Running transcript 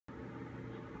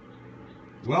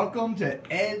Welcome to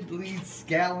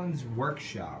Edleedskalnins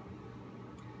workshop.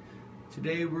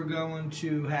 Today we're going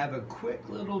to have a quick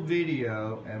little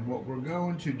video, and what we're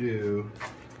going to do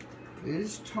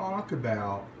is talk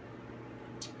about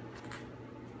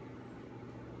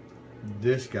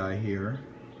this guy here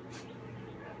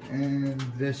and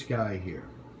this guy here.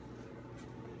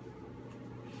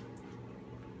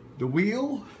 The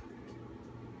wheel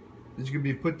is going to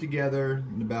be put together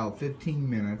in about 15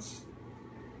 minutes.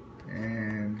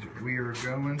 And we are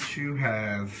going to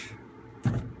have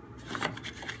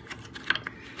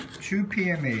 2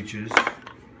 PMHs,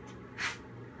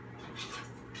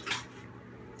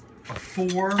 a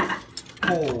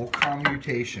 4-pole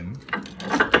commutation,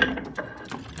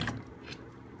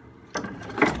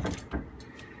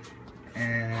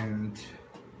 and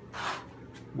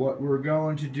what we're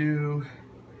going to do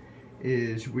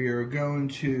is we are going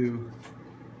to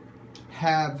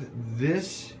have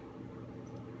this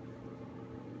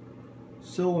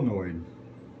solenoid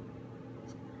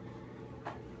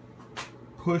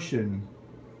pushing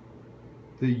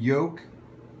the yoke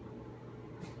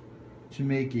to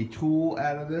make a tool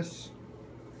out of this,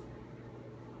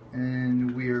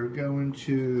 and we are going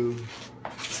to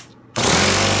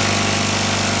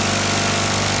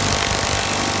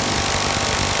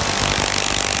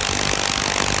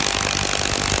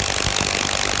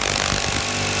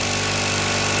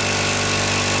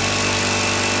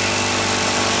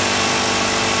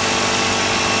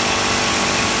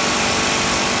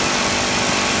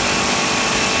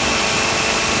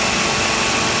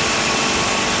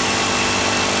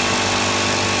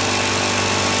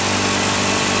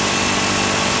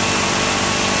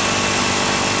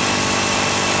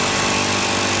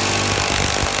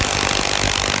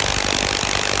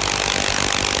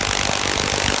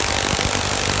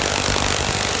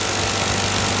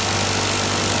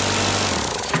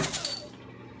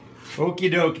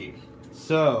okie dokie.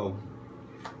 So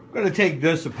I'm going to take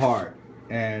this apart,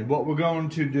 and what we're going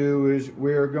to do is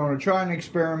we're going to try and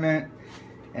experiment.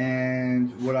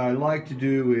 And what I like to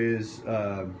do is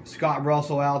Scott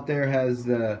Russell out there has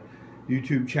the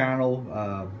YouTube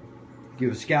channel.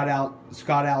 Give a shout out to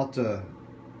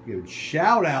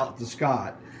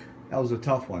Scott. That was a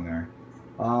tough one there.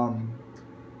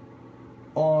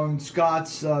 On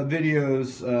Scott's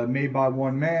videos made by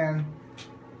one man,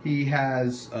 he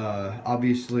has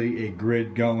obviously a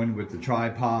grid going with the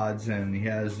tripods, and he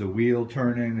has the wheel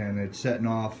turning, and it's setting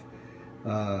off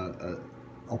a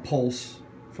pulse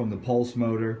from the pulse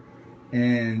motor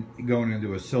and going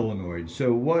into a solenoid.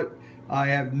 So what I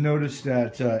have noticed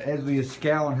that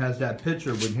Edleedskalnins has that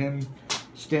picture with him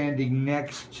standing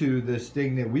next to this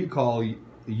thing that we call the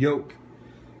yoke,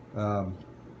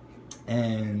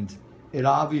 and it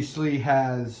obviously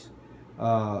has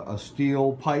a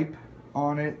steel pipe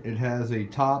on it. It has a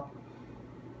top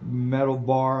metal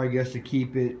bar, I guess, to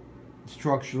keep it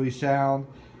structurally sound.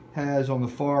 Has on the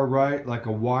far right like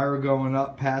a wire going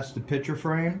up past the picture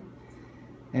frame.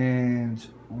 And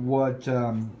what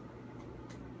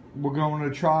we're going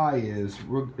to try is,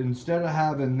 instead of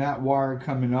having that wire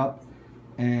coming up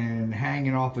and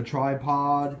hanging off a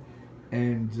tripod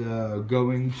and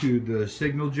going to the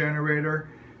signal generator,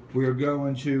 we're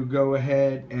going to go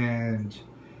ahead and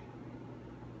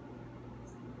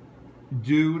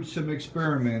do some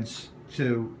experiments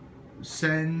to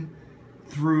send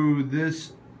through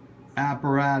this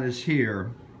apparatus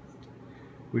here,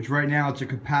 which right now it's a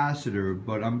capacitor,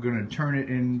 but I'm going to turn it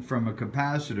in from a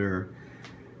capacitor.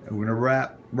 I'm going to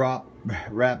wrap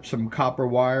some copper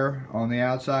wire on the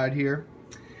outside here,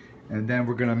 and then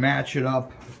we're going to match it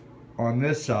up on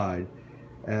this side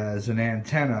as an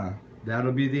antenna.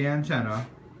 That'll be the antenna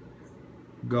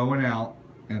going out,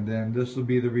 and then this will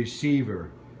be the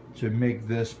receiver to make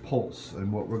this pulse.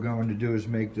 And what we're going to do is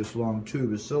make this long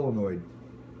tube a solenoid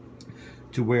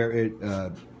to where it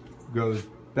goes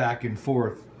back and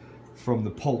forth from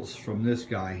the pulse from this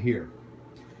guy here.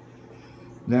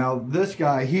 Now this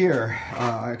guy here,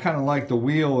 I kind of like the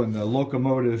wheel and the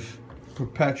locomotive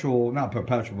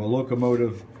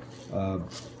locomotive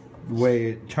way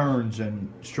it turns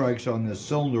and strikes on this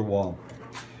cylinder wall.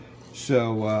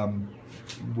 So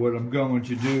what I'm going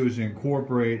to do is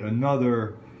incorporate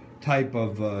another type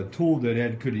of tool that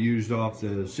Ed could have used off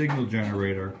the signal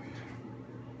generator.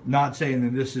 Not saying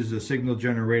that this is a signal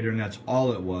generator and that's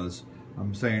all it was.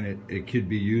 I'm saying it could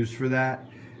be used for that,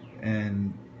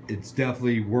 and it's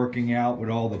definitely working out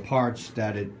with all the parts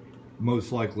that it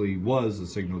most likely was a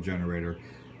signal generator.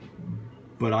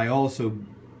 But I also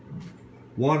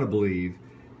want to believe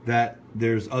that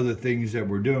there's other things that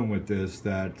we're doing with this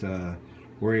that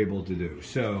we're able to do.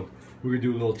 So we're gonna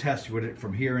do a little test with it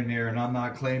from here and there, and I'm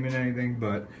not claiming anything,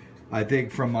 but I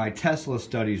think from my Tesla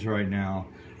studies right now,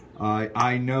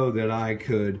 I know that I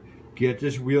could get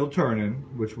this wheel turning,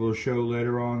 which we'll show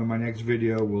later on in my next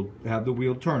video. We'll have the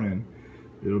wheel turning.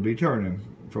 It'll be turning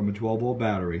from a 12-volt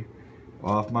battery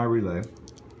off my relay.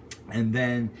 And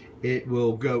then it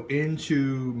will go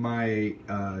into my,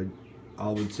 I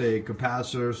would say,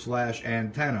 capacitor slash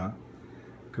antenna,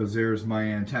 because there's my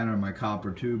antenna, my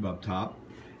copper tube up top.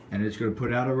 And it's going to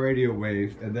put out a radio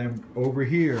wave. And then over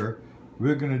here,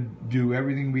 we're going to do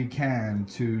everything we can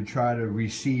to try to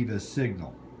receive a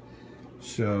signal.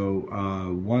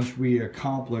 So once we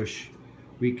accomplish,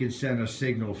 we can send a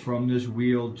signal from this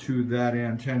wheel to that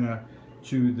antenna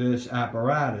to this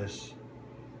apparatus.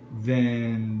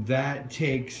 Then that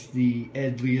takes the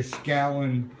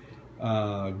Edleedskalnins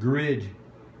grid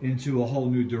into a whole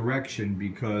new direction,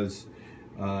 because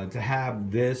to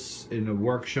have this in the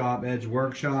workshop, Ed's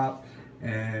workshop,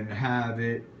 and have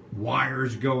it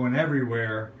wires going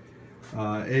everywhere,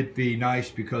 it'd be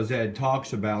nice, because Ed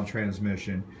talks about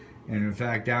transmission. And in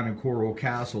fact, down in Coral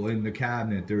Castle in the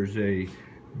cabinet, there's a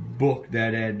book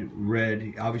that Ed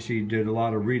read. Obviously he did a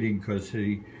lot of reading, because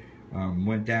he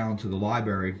went down to the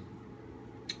library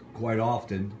quite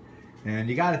often. And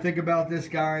you got to think about this,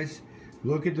 guys.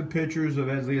 Look at the pictures of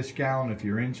Edleedskalnins if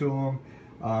you're into them.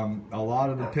 A lot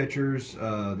of the pictures,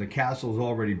 the castle's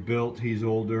already built. He's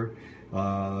older.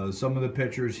 Some of the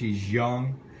pictures, he's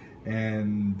young,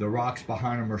 and the rocks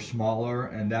behind him are smaller,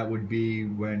 and that would be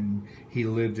when he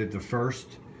lived at the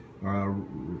first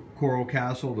Coral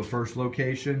Castle, the first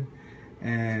location.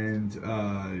 And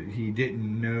he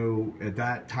didn't know at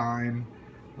that time,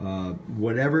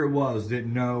 whatever it was,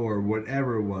 didn't know, or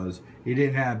whatever it was, he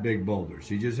didn't have big boulders.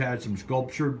 He just had some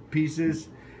sculptured pieces,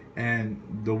 and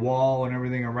the wall and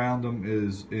everything around them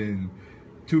is in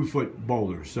 2-foot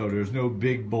boulders. So there's no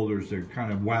big boulders that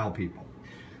kind of wow people.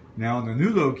 Now in the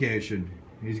new location,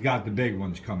 he's got the big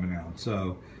ones coming out.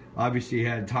 So obviously he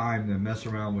had time to mess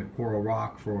around with coral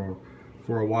rock for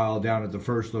a while down at the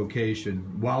first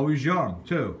location while he was young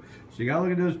too. So you gotta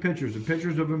look at those pictures. The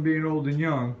pictures of him being old and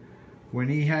young. When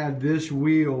he had this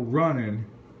wheel running,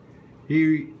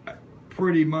 he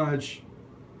pretty much,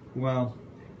 well,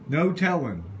 no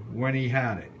telling when he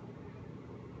had it.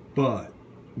 But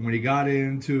when he got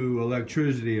into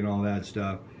electricity and all that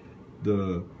stuff,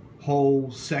 the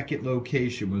whole second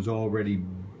location was already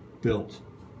built,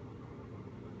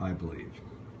 I believe.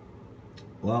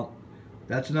 Well,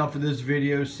 that's enough for this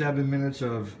video. 7 minutes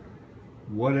of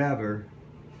whatever.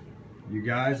 You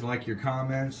guys like your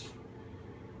comments.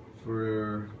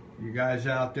 For you guys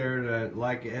out there that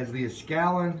like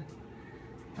Edleedskalnins,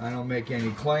 I don't make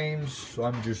any claims, so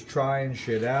I'm just trying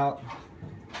shit out.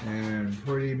 And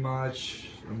pretty much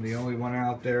I'm the only one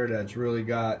out there that's really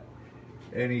got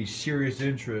any serious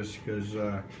interest, because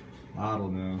I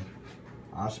don't know,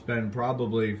 I spend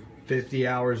probably 50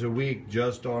 hours a week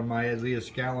just on my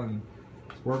Edleedskalnins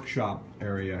workshop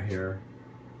area here,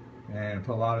 and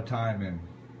put a lot of time in.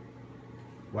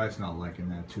 Wife's not liking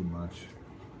that too much,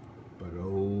 but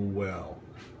oh well.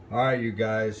 Alright, you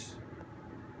guys,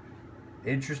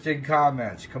 interesting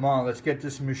comments. Come on, let's get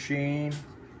this machine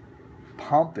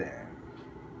pumping.